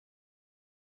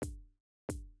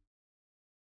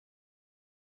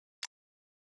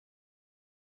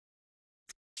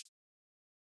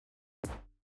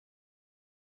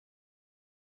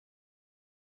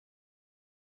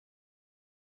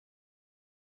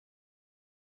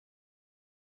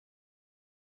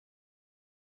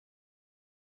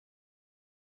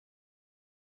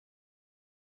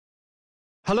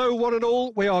Hello, one and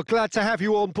all. We are glad to have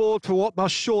you on board for what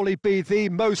must surely be the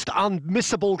most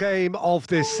unmissable game of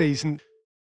this season.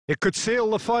 It could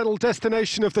seal the final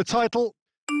destination of the title.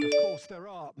 Of course, there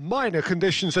are minor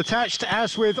conditions attached.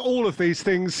 As with all of these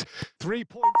things, 3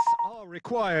 points are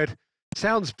required.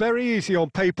 Sounds very easy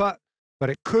on paper, but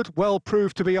it could well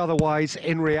prove to be otherwise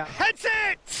in reality. Heads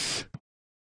it!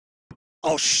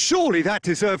 Oh, surely that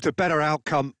deserved a better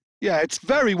outcome. Yeah, it's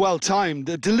very well timed.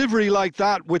 A delivery like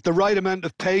that with the right amount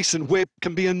of pace and whip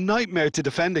can be a nightmare to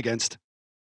defend against.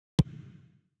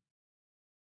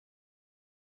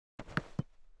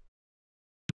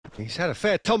 He's had a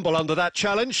fair tumble under that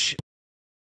challenge.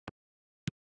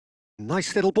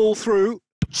 Nice little ball through.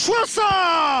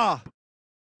 Schlosser!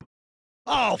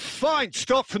 Oh, fine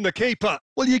stop from the keeper.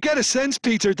 Well, you get a sense,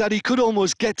 Peter, that he could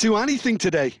almost get to anything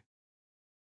today.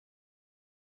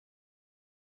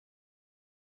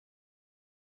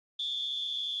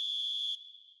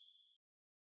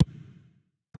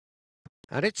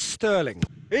 And it's Sterling.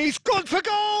 He's gone for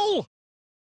goal!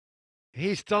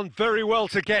 He's done very well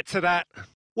to get to that.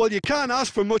 Well, you can't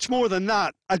ask for much more than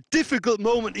that. A difficult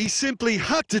moment he simply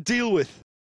had to deal with.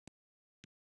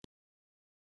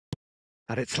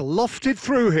 And it's lofted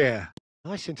through here.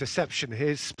 Nice interception.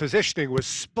 His positioning was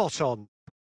spot on.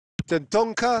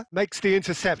 Dendonka makes the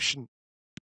interception.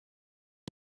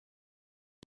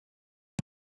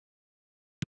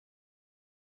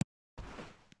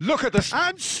 Look at this.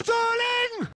 And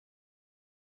Sterling!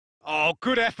 Oh,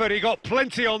 good effort. He got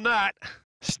plenty on that.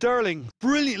 Sterling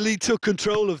brilliantly took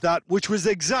control of that, which was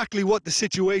exactly what the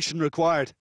situation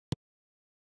required.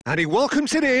 And he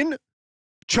welcomes it in.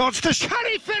 Chance to... Can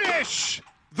he finish?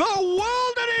 The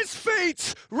world at his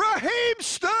feet! Raheem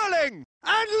Sterling!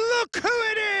 And look who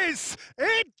it is!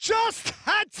 It just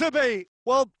had to be!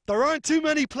 Well, there aren't too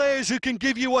many players who can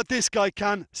give you what this guy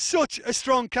can. Such a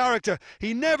strong character.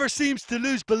 He never seems to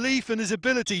lose belief in his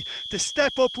ability to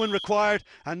step up when required.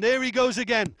 And there he goes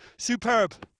again.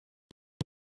 Superb.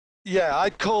 Yeah,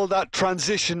 I'd call that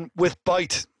transition with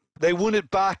bite. They won it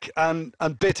back and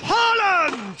bit.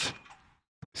 Haaland!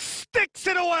 Sticks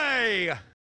it away!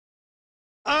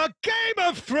 A game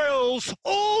of thrills,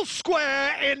 all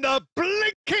square in the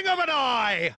blinking of an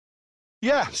eye!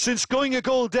 Yeah, since going a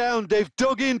goal down, they've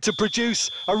dug in to produce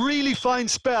a really fine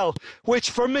spell, which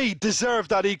for me deserved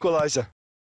that equaliser.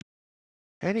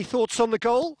 Any thoughts on the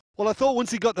goal? Well, I thought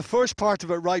once he got the first part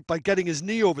of it right by getting his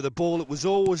knee over the ball, it was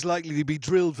always likely to be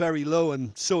drilled very low,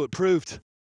 and so it proved.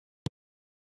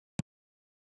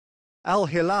 Al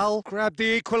Hilal grabbed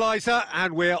the equaliser,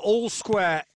 and we're all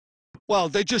square. Well,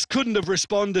 they just couldn't have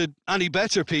responded any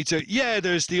better, Peter. Yeah,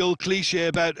 there's the old cliche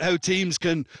about how teams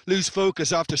can lose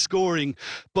focus after scoring,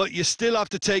 but you still have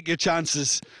to take your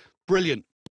chances. Brilliant.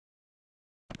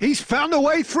 He's found a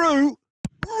way through.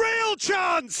 Real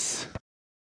chance!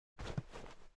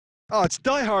 Oh, it's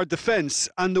die-hard defence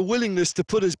and the willingness to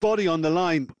put his body on the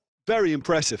line. Very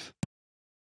impressive.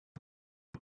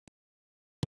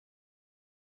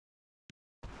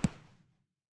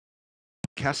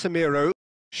 Casemiro.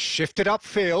 Shifted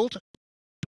upfield.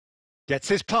 Gets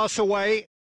his pass away.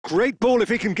 Great ball if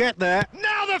he can get there.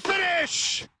 Now the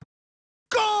finish!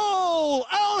 Goal!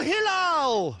 Al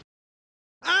Hilal!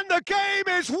 And the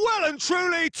game is well and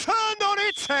truly turned on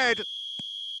its head.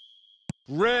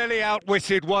 Really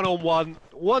outwitted one-on-one.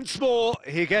 Once more,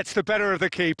 he gets the better of the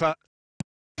keeper.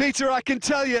 Peter, I can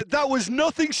tell you, that was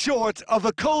nothing short of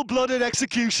a cold-blooded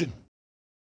execution.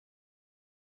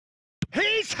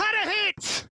 He's had a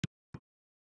hit!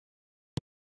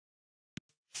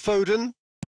 Foden.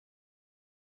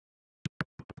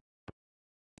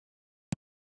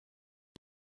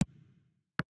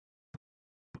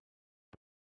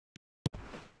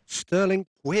 Sterling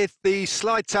with the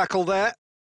slide tackle there.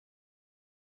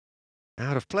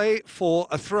 Out of play for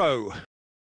a throw.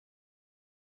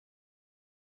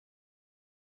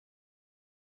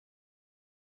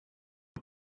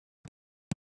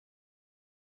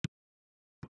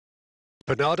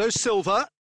 Bernardo Silva.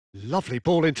 Lovely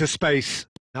ball into space.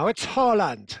 Now it's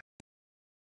Haaland.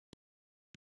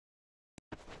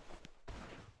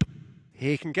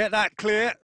 He can get that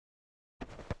clear.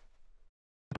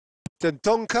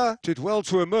 Dendonka did well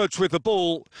to emerge with the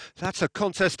ball. That's a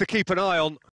contest to keep an eye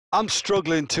on. I'm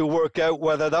struggling to work out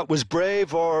whether that was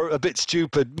brave or a bit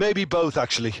stupid. Maybe both,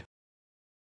 actually.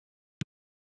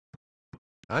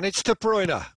 And it's De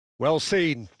Bruyne. Well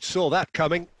seen. Saw that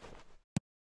coming.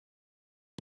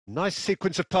 Nice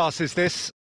sequence of passes,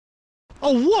 this.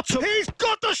 Oh, what a... He's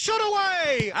got the shot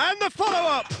away! And the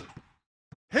follow-up!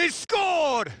 He's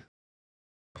scored!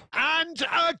 And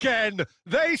again,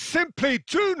 they simply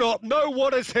do not know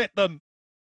what has hit them.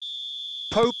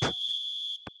 Pope.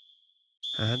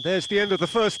 And there's the end of the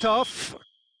first half.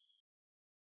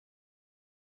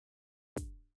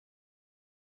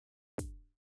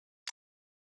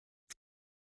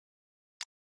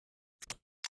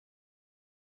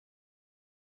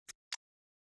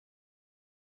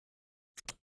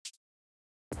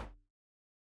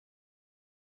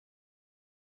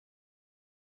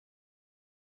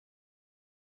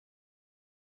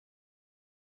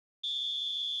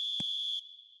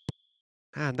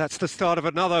 And that's the start of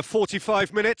another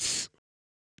 45 minutes.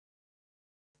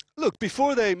 Look,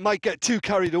 before they might get too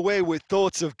carried away with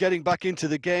thoughts of getting back into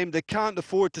the game, they can't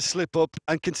afford to slip up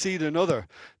and concede another.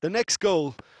 The next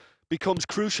goal becomes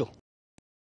crucial.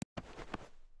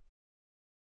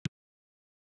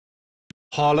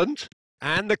 Haaland,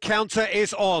 and the counter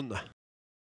is on.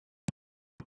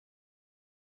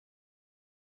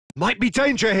 Might be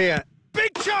danger here.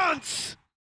 Big chance!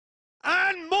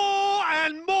 And more,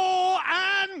 and more,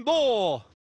 and more!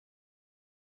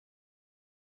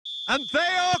 And they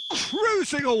are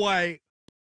cruising away.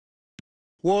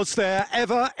 Was there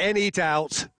ever any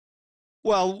doubt?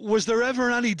 Well, was there ever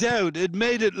any doubt? It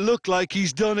made it look like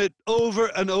he's done it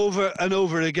over and over and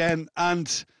over again,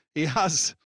 and he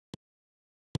has.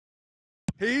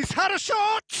 He's had a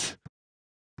shot!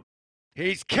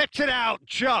 He's kept it out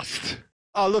just.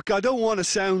 Oh, look, I don't want to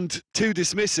sound too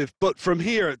dismissive, but from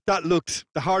here, that looked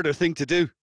the harder thing to do.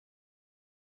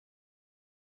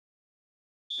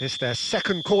 This their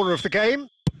second corner of the game.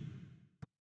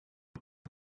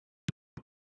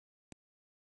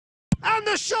 And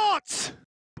the shot!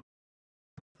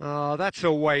 Oh, that's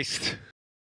a waste.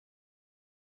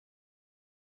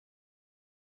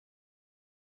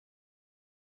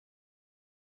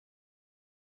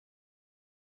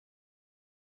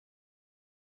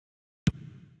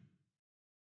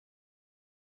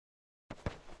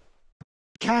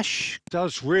 Cash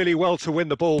does really well to win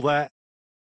the ball there.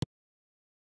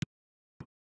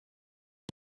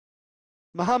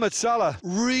 Mohamed Salah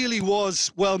really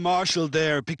was well marshalled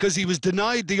there because he was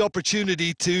denied the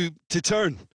opportunity to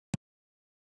turn.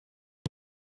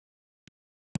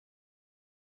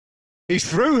 He's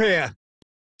through here.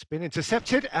 It's been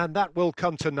intercepted and that will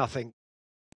come to nothing.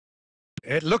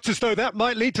 It looked as though that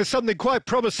might lead to something quite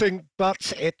promising,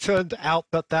 but it turned out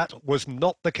that that was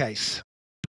not the case.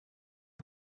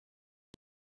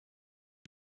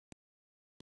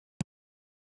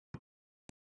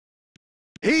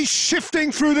 He's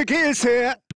shifting through the gears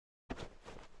here.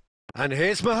 And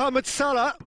here's Mohamed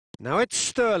Salah. Now it's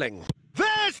Sterling.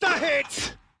 There's the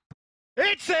hit!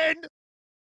 It's in!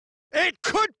 It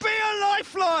could be a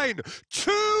lifeline!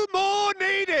 2 more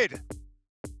needed!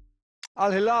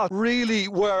 Al Hilal really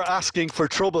were asking for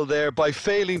trouble there by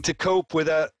failing to cope with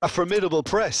a formidable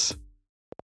press.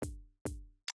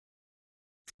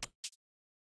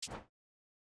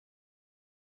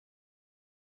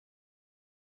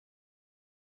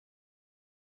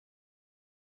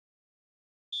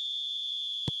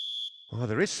 Well,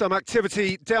 there is some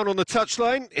activity down on the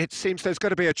touchline. It seems there's going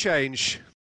to be a change.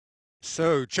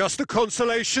 So, just a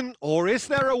consolation, or is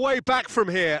there a way back from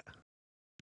here?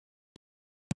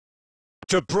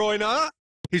 De Bruyne,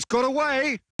 he's got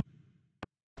away.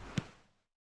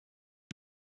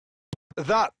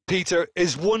 That, Peter,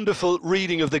 is wonderful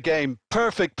reading of the game.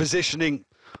 Perfect positioning.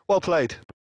 Well played.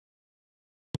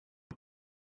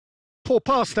 Poor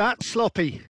pass that,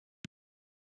 sloppy.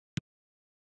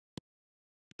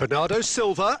 Bernardo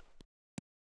Silva.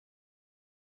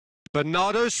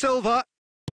 Bernardo Silva.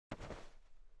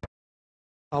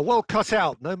 Oh, well cut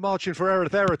out. No margin for error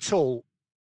there at all.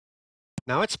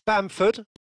 Now it's Bamford.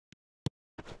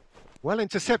 Well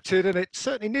intercepted, and it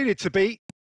certainly needed to be.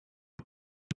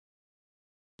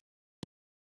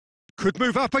 Could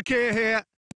move up a gear here.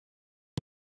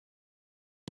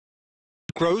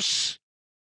 Gross.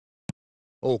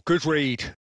 Oh, good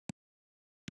read.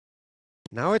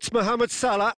 Now it's Mohamed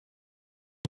Salah.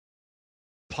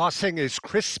 Passing is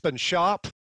crisp and sharp.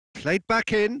 Played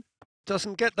back in.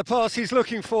 Doesn't get the pass he's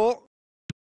looking for.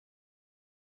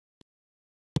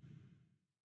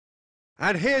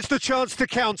 And here's the chance to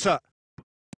counter.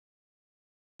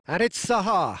 And it's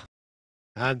Zaha.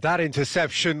 And that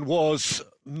interception was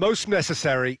most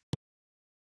necessary.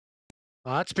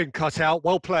 That's been cut out.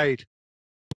 Well played.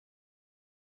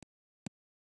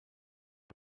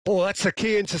 Oh, that's a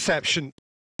key interception.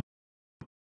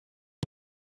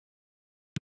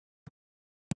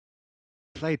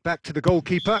 Played back to the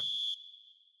goalkeeper.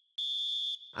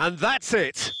 And that's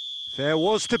it. There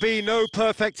was to be no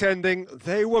perfect ending.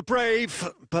 They were brave,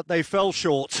 but they fell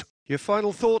short. Your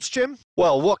final thoughts, Jim?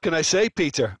 Well, what can I say,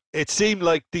 Peter? It seemed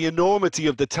like the enormity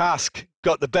of the task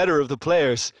got the better of the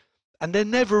players, and they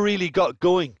never really got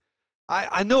going.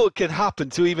 I know it can happen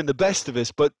to even the best of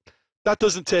us, but that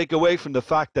doesn't take away from the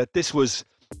fact that this was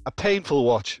a painful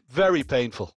watch, very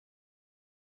painful.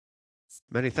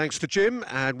 Many thanks to Jim,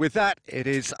 and with that, it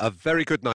is a very good night.